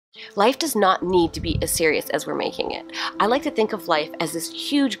Life does not need to be as serious as we're making it. I like to think of life as this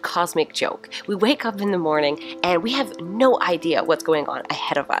huge cosmic joke. We wake up in the morning and we have no idea what's going on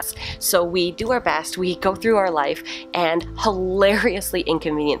ahead of us. So we do our best, we go through our life, and hilariously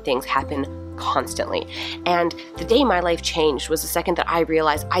inconvenient things happen constantly. And the day my life changed was the second that I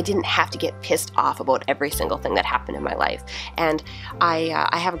realized I didn't have to get pissed off about every single thing that happened in my life. And I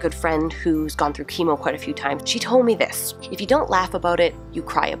have a good friend who's gone through chemo quite a few times. She told me this: if you don't laugh about it, you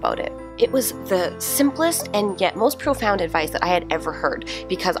cry about it. It was the simplest and yet most profound advice that I had ever heard,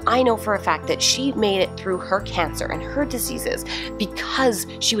 because I know for a fact that she made it through her cancer and her diseases because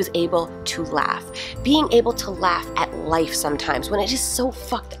she was able to laugh. Being able to laugh at life sometimes when it is so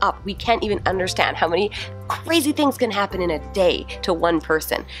fucked up, we can't even understand how many crazy things can happen in a day to one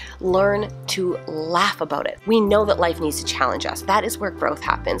person. Learn to laugh about it. We know that life needs to challenge us. That is where growth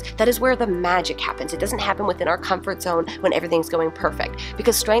happens. That is where the magic happens. It doesn't happen within our comfort zone when everything's going perfect,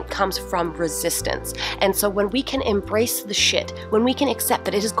 because strength comes from resistance. And so when we can embrace the shit, when we can accept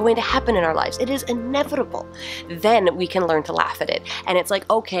that it is going to happen in our lives, it is inevitable, then we can learn to laugh at it. And it's like,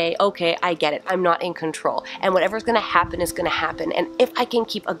 okay, I get it. I'm not in control. And whatever's going to happen is going to happen. And if I can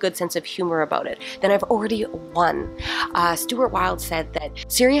keep a good sense of humor about it, then I've already won. Stuart Wilde said that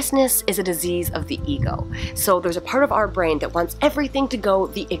seriousness is a disease of the ego. So there's a part of our brain that wants everything to go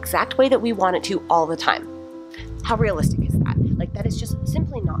the exact way that we want it to all the time. How realistic is that? Like, that is just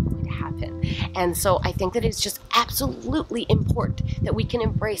simply not going to happen. And so I think that it's just absolutely important that we can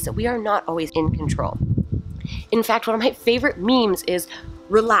embrace that we are not always in control. In fact, one of my favorite memes is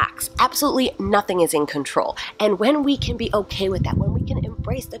relax. Absolutely nothing is in control. And when we can be okay with that, when we can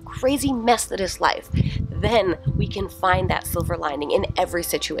embrace the crazy mess that is life, then we can find that silver lining in every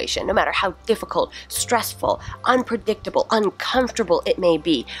situation, no matter how difficult, stressful, unpredictable, uncomfortable it may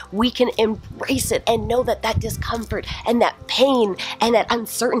be. We can embrace it and know that that discomfort and that pain and that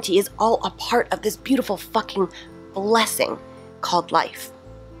uncertainty is all a part of this beautiful fucking blessing called life.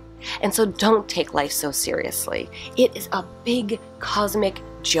 And so don't take life so seriously. It is a big cosmic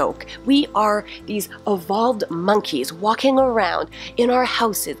joke. We are these evolved monkeys walking around in our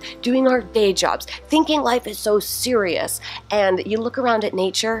houses, doing our day jobs, thinking life is so serious. And you look around at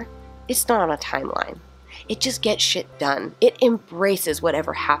nature, it's not on a timeline. It just gets shit done. It embraces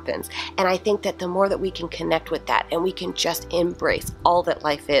whatever happens. And I think that the more that we can connect with that and we can just embrace all that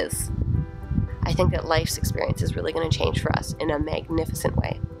life is, I think that life's experience is really going to change for us in a magnificent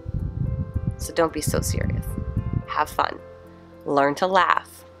way. So don't be so serious. Have fun. Learn to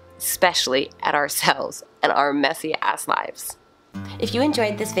laugh, especially at ourselves and our messy ass lives. If you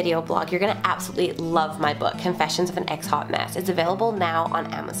enjoyed this video blog, you're going to absolutely love my book, Confessions of an Ex-Hot Mess. It's available now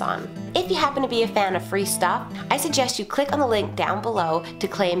on Amazon. If you happen to be a fan of free stuff, I suggest you click on the link down below to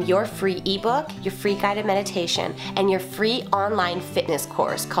claim your free ebook, your free guided meditation, and your free online fitness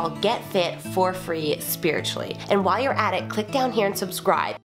course called Get Fit for Free Spiritually. And while you're at it, click down here and subscribe.